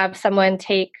can have someone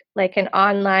take like an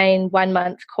online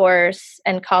 1-month course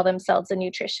and call themselves a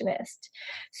nutritionist.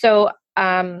 So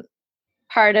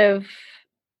part of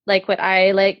like what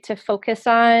I like to focus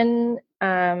on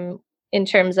in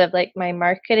terms of like my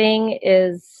marketing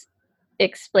is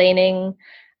explaining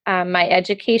my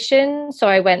education. So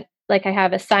I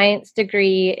have a science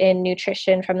degree in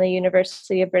nutrition from the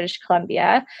University of British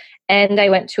Columbia, and I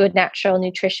went to a natural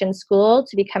nutrition school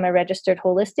to become a registered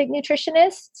holistic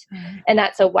nutritionist, and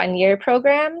that's a 1-year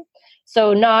program.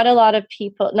 So not a lot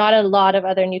of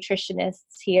other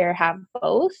nutritionists here have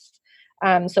both.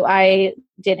 So I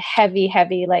did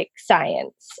heavy like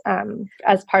science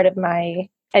as part of my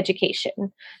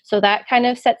education. So that kind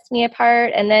of sets me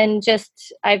apart. And then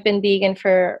I've been vegan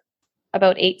for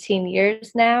about 18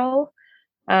 years now.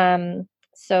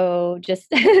 So just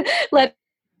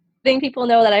letting people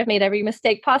know that I've made every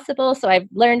mistake possible. So I've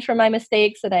learned from my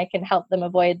mistakes, and I can help them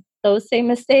avoid those same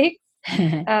mistakes.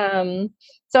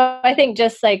 So I think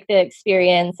just like the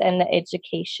experience and the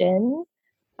education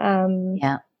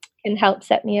can help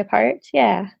set me apart.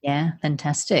 Yeah,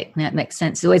 fantastic. That makes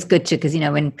sense. It's always good to, because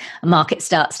when a market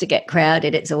starts to get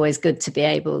crowded, it's always good to be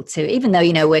able to, even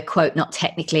though we're, quote, not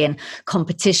technically in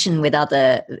competition with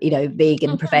other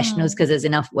vegan professionals, because there's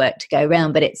enough work to go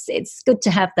around, but it's good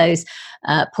to have those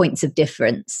points of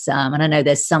difference. And I know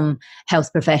there's some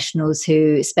health professionals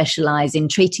who specialize in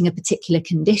treating a particular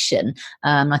condition,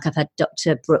 like I've had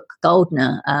Dr. Brooke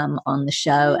Goldner on the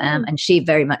show, and she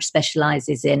very much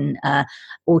specializes in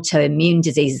autism autoimmune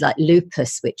diseases like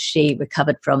lupus, which she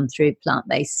recovered from through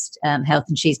plant-based health,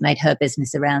 and she's made her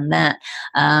business around that.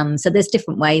 So there's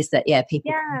different ways that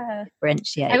people can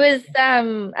differentiate.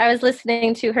 I was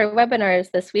listening to her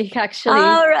webinars this week, actually.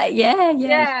 Oh, right.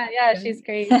 Yeah, she's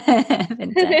great.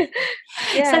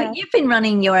 So you've been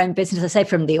running your own business, I say,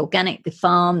 from the organic, the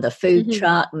farm, the food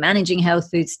truck, managing health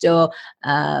food store,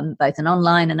 both an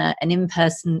online and an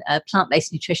in-person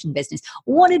plant-based nutrition business.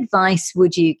 What advice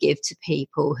would you give to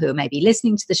people who are maybe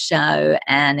listening to the show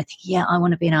and think, yeah, I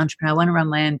want to be an entrepreneur, I want to run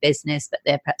my own business, but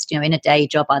they're perhaps in a day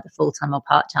job, either full-time or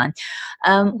part-time?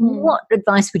 What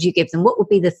advice would you give them? What would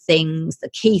be the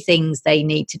key things they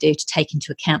need to do to take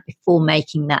into account before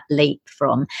making that leap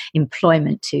from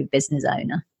employment to business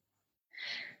owner?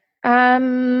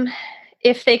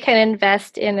 If they can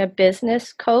invest in a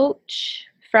business coach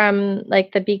from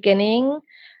like the beginning,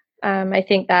 I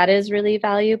think that is really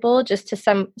valuable, just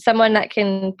to someone that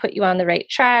can put you on the right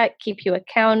track, keep you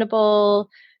accountable,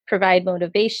 provide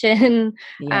motivation,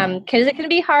 because it can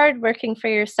be hard working for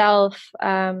yourself.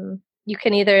 You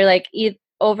can either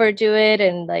overdo it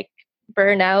and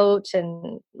burn out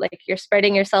and you're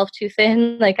spreading yourself too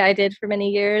thin, like I did for many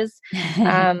years,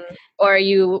 or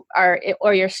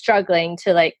you're struggling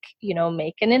to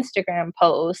make an Instagram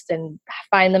post and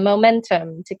find the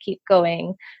momentum to keep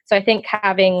going. So I think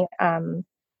having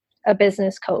a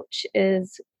business coach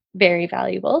is very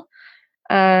valuable.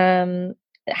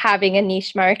 Having a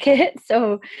niche market,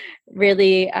 so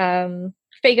really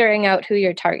figuring out who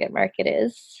your target market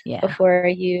is before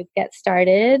you get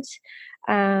started.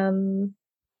 And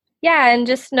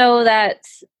just know that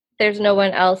there's no one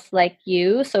else like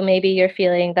you. So maybe you're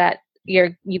feeling that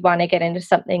you want to get into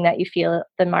something that you feel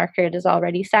the market is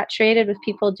already saturated with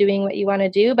people doing what you want to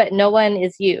do, but no one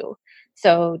is you.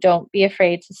 So don't be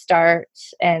afraid to start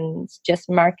and just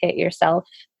market yourself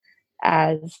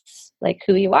as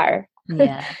who you are.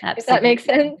 Yeah, absolutely. If that makes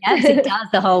sense. Yes, it does.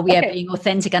 The whole being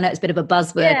authentic. I know it's a bit of a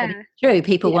buzzword, but it's true.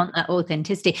 People want that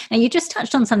authenticity. And you just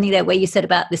touched on something there where you said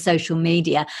about the social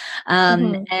media.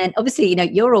 And obviously,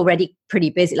 you're already pretty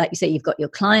busy. Like you say, you've got your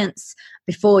clients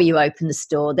before you open the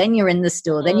store, then you're in the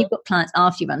store, then you've got clients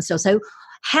after you run the store. So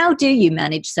how do you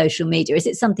manage social media? Is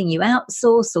it something you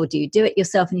outsource or do you do it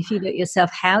yourself? And if you do it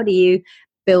yourself, how do you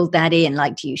build that in?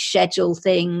 Do you schedule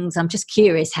things? I'm just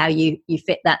curious how you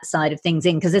fit that side of things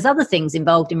in, because there's other things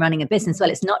involved in running a business. Well,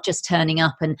 it's not just turning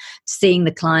up and seeing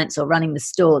the clients or running the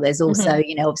store. There's also,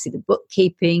 obviously the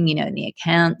bookkeeping, and the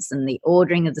accounts and the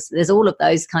ordering of there's all of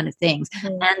those kind of things.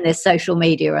 And there's social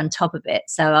media on top of it.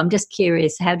 So I'm just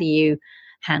curious, how do you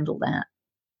handle that?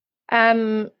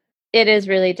 It is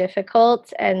really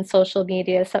difficult, and social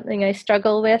media is something I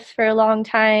struggle with for a long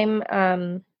time.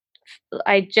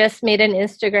 I just made an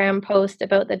Instagram post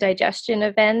about the digestion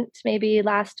event maybe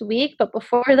last week, but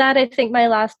before that, I think my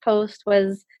last post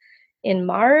was in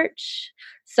March.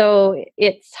 So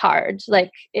it's hard. I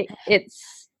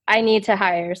need to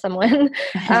hire someone.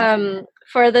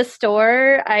 For the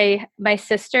store, my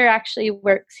sister actually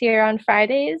works here on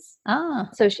Fridays.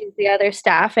 So she's the other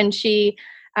staff, and she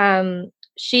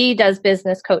does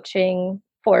business coaching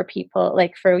for people,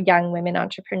 for young women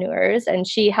entrepreneurs, and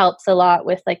she helps a lot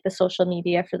with the social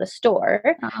media for the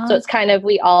store. So it's kind of,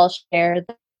 we all share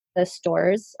the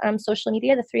store's social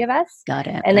media, the three of us. Got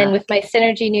it. And then with my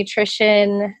Synergy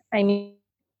Nutrition, I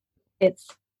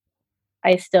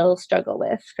still struggle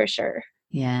with, for sure.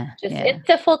 It's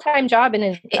a full-time job in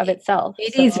and of itself.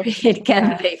 It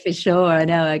can be, for sure. I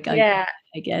know. I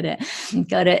get it.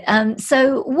 Got it.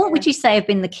 So what would you say have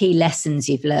been the key lessons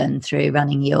you've learned through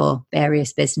running your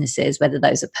various businesses, whether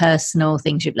those are personal,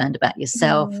 things you've learned about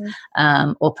yourself,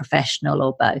 or professional,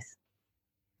 or both?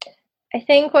 I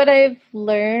think what I've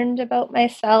learned about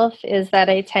myself is that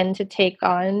I tend to take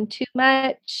on too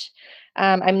much.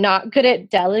 I'm not good at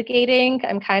delegating.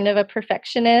 I'm kind of a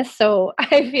perfectionist. So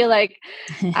I feel like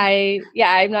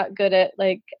I'm not good at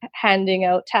handing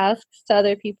out tasks to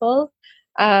other people.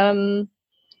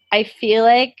 I feel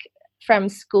like from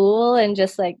school and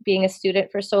just being a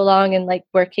student for so long and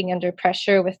working under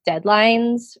pressure with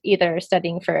deadlines, either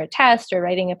studying for a test or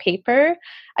writing a paper,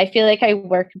 I feel like I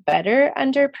work better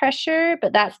under pressure,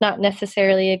 but that's not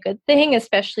necessarily a good thing,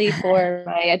 especially for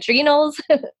my adrenals.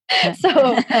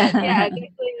 So definitely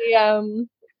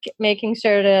making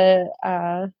sure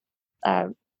to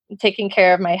taking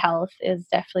care of my health is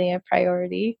definitely a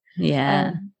priority.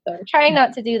 Yeah. So I'm trying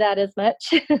not to do that as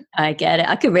much. I get it.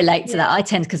 I could relate to that. I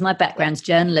tend, because my background's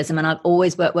journalism and I've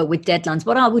always worked well with deadlines.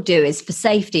 What I will do is, for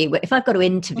safety, if I've got to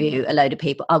interview a load of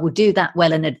people, I will do that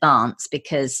well in advance, but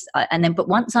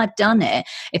once I've done it,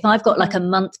 if I've got like a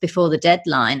month before the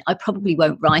deadline, I probably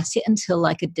won't write it until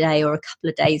like a day or a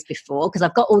couple of days before, because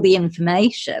I've got all the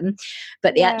information,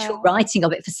 but the actual writing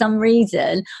of it, for some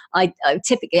reason, I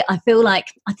typically, I feel like,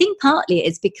 I think partly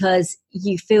it's because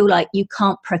you feel like you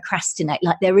can't procrastinate.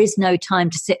 Like there is no time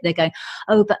to sit there going,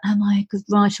 oh, but am I a good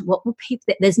writer? What will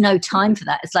people? There's no time for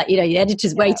that. It's like, your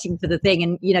editor's waiting for the thing,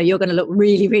 and you're going to look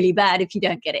really, really bad if you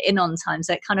don't get it in on time.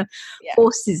 So it kind of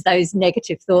forces those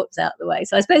negative thoughts out the way.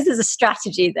 So I suppose there's a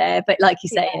strategy there, but like you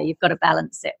say, you've got to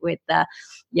balance it with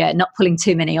not pulling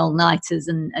too many all-nighters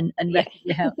and wrecking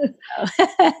your health.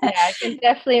 I can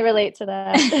definitely relate to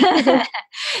that.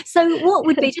 So what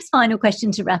would be, just final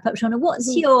question to wrap up, Shauna,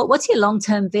 what's your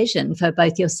long-term vision for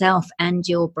both yourself and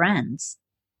your brands?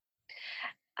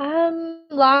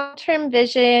 Long-term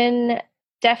vision,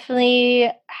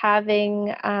 definitely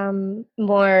having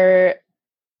more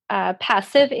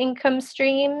passive income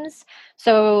streams.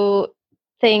 So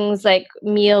things like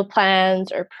meal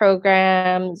plans or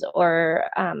programs, or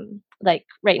like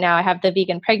right now I have the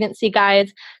vegan pregnancy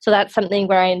guides. So that's something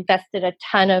where I invested a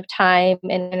ton of time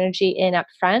and energy in up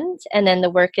front, and then the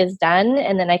work is done,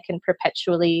 and then I can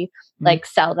perpetually like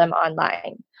sell them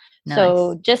online. Nice.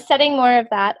 So just setting more of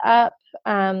that up.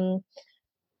 And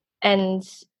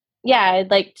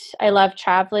I love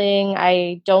traveling.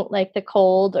 I don't like the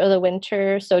cold or the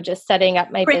winter. So just setting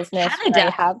up my business. I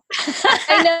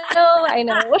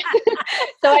know.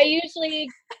 So I usually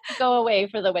go away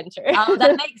for the winter. Oh,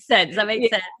 that makes sense. Sense.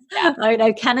 Yeah. I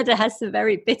know Canada has some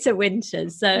very bitter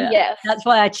winters. So that's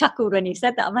why I chuckled when you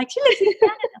said that. I'm like, she lives in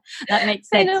Canada. That makes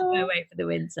sense to go away for the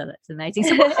winter. That's amazing.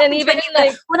 So and even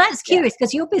that's curious,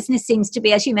 because your business seems to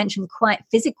be, as you mentioned, quite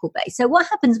physical based. So what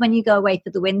happens when you go away for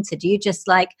the winter? Do you just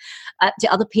do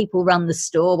other people run the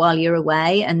store while you're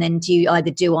away, and then do you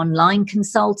either do online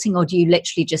consulting, or do you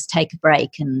literally just take a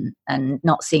break and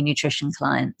not see nutrition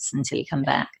clients until you come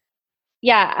back?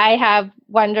 Yeah, I have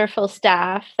wonderful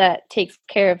staff that takes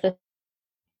care of the,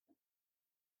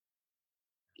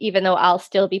 even though I'll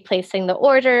still be placing the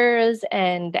orders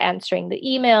and answering the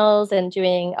emails and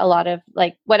doing a lot of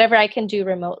like whatever I can do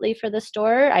remotely for the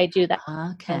store, I do that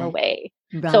I'm away.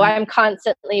 Right. So I'm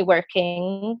constantly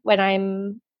working when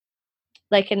I'm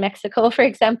like in Mexico, for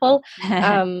example,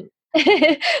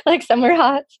 like somewhere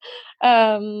hot.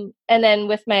 And then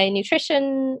with my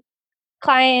nutrition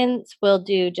clients, we'll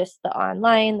do just the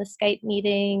online, the Skype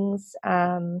meetings.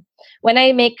 When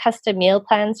I make custom meal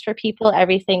plans for people,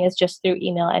 everything is just through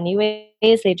email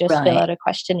anyways. They just fill out a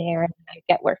questionnaire and I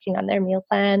get working on their meal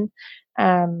plan.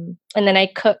 And then I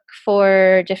cook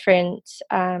for different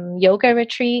yoga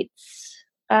retreats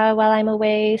while I'm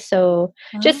away. So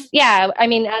just, I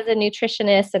mean, as a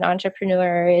nutritionist and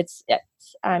entrepreneur, it's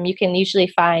you can usually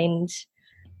find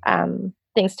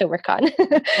things to work on.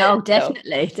 Oh,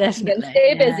 definitely.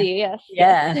 Stay busy, yes.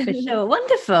 Yeah, for sure.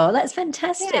 Wonderful. That's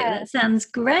fantastic. Yeah. That sounds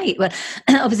great. Well,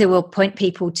 obviously we'll point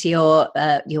people to your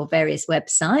various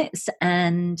websites,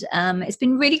 and it's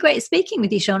been really great speaking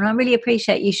with you, Shauna. I really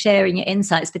appreciate you sharing your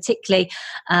insights, particularly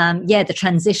the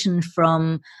transition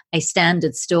from a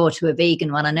standard store to a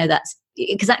vegan one. I know that's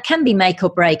because that can be make or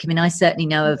break. I mean, I certainly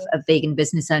know of vegan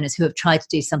business owners who have tried to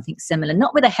do something similar,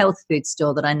 not with a health food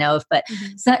store that I know of, but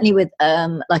certainly with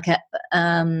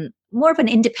more of an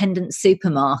independent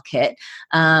supermarket,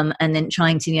 and then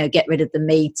trying to get rid of the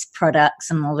meat products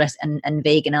and all the rest and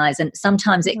veganize. And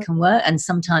sometimes it can work, and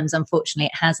sometimes unfortunately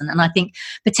it hasn't. And I think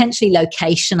potentially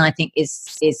location, I think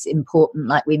is important.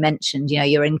 Like we mentioned,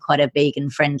 you're in quite a vegan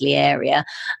friendly area,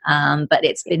 but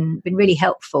it's been really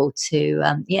helpful to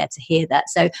hear that.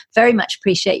 So very much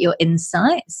appreciate your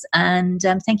insights, and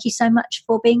thank you so much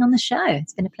for being on the show.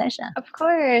 It's been a pleasure. Of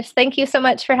course. Thank you so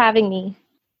much for having me.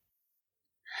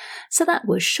 So that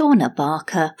was Shauna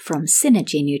Barker from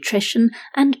Synergy Nutrition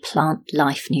and Plant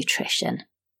Life Nutrition.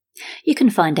 You can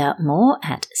find out more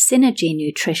at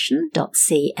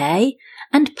synergynutrition.ca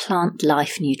and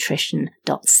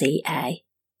plantlifenutrition.ca.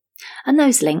 And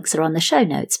those links are on the show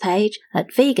notes page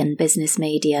at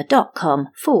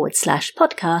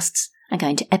veganbusinessmedia.com/podcasts and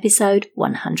going to episode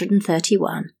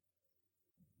 131.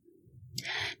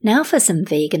 Now for some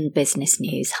vegan business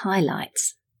news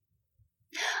highlights.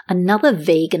 Another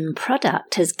vegan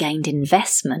product has gained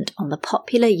investment on the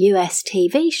popular US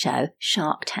TV show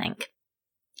Shark Tank.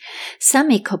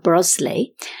 Sami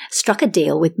Kobrosley struck a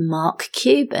deal with Mark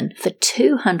Cuban for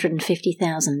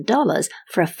 $250,000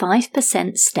 for a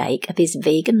 5% stake of his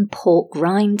vegan pork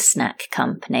rind snack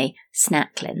company,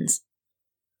 Snacklins.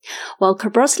 While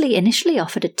Kobrosley initially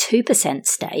offered a 2%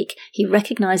 stake, he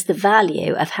recognised the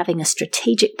value of having a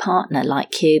strategic partner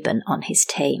like Cuban on his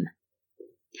team.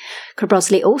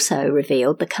 Kobrosley also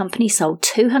revealed the company sold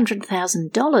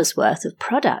 $200,000 worth of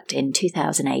product in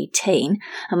 2018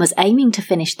 and was aiming to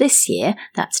finish this year,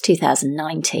 that's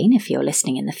 2019 if you're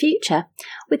listening in the future,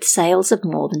 with sales of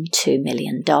more than $2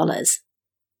 million.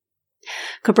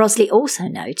 Kobrosley also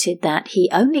noted that he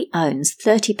only owns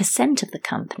 30% of the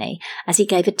company, as he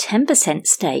gave a 10%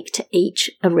 stake to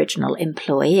each original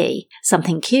employee,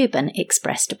 something Cuban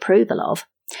expressed approval of,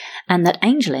 and that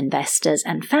angel investors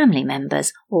and family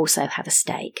members also have a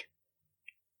stake.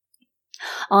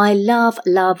 I love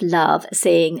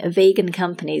seeing vegan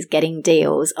companies getting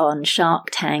deals on Shark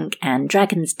Tank and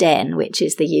Dragon's Den, which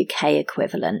is the UK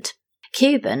equivalent.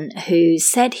 Cuban, who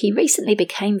said he recently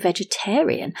became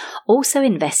vegetarian, also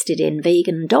invested in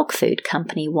vegan dog food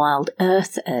company Wild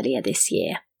Earth earlier this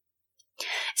year.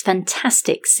 It's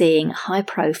fantastic seeing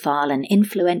high-profile and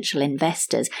influential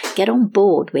investors get on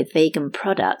board with vegan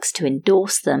products to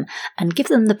endorse them and give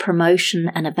them the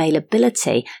promotion and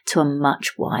availability to a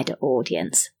much wider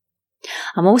audience.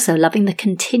 I'm also loving the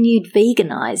continued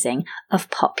veganising of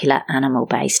popular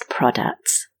animal-based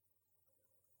products.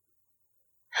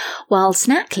 While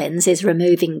Snacklins is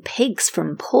removing pigs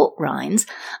from pork rinds,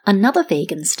 another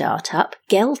vegan startup,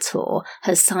 Geltor,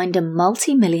 has signed a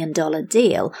multi-million-dollar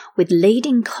deal with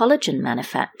leading collagen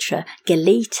manufacturer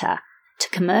Gelita to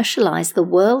commercialize the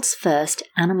world's first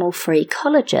animal-free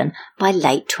collagen by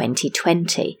late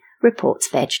 2020, reports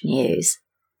Veg News.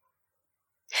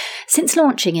 Since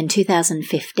launching in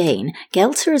 2015,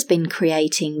 Geltor has been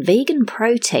creating vegan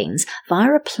proteins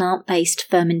via a plant-based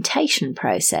fermentation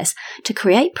process to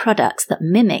create products that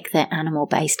mimic their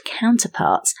animal-based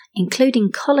counterparts,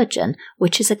 including collagen,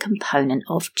 which is a component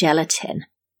of gelatin.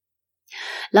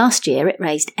 Last year, it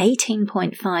raised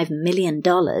 $18.5 million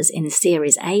in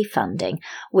Series A funding,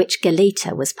 which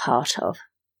Gelita was part of.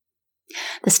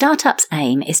 The startup's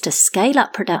aim is to scale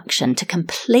up production to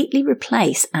completely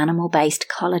replace animal-based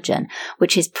collagen,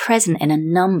 which is present in a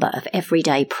number of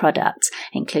everyday products,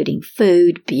 including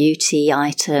food, beauty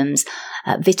items,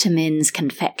 vitamins,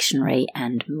 confectionery,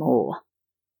 and more.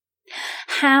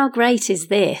 How great is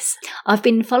this? I've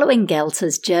been following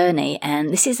Geltor's journey, and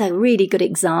this is a really good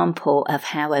example of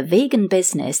how a vegan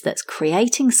business that's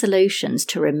creating solutions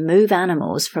to remove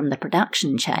animals from the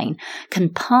production chain can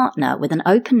partner with an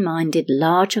open-minded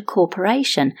larger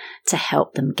corporation to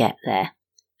help them get there.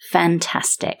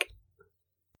 Fantastic.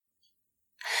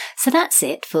 So that's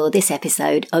it for this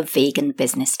episode of Vegan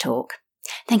Business Talk.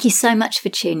 Thank you so much for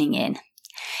tuning in.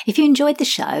 If you enjoyed the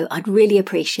show, I'd really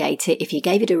appreciate it if you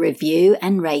gave it a review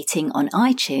and rating on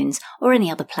iTunes or any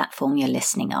other platform you're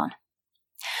listening on.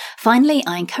 Finally,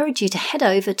 I encourage you to head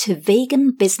over to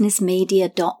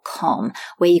veganbusinessmedia.com,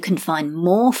 where you can find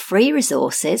more free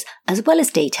resources as well as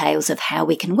details of how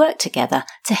we can work together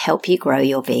to help you grow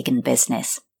your vegan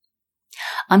business.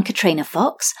 I'm Katrina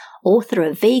Fox, author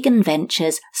of Vegan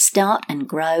Ventures, Start and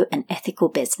Grow an Ethical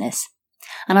Business.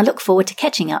 And I look forward to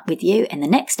catching up with you in the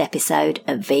next episode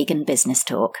of Vegan Business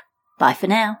Talk. Bye for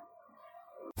now.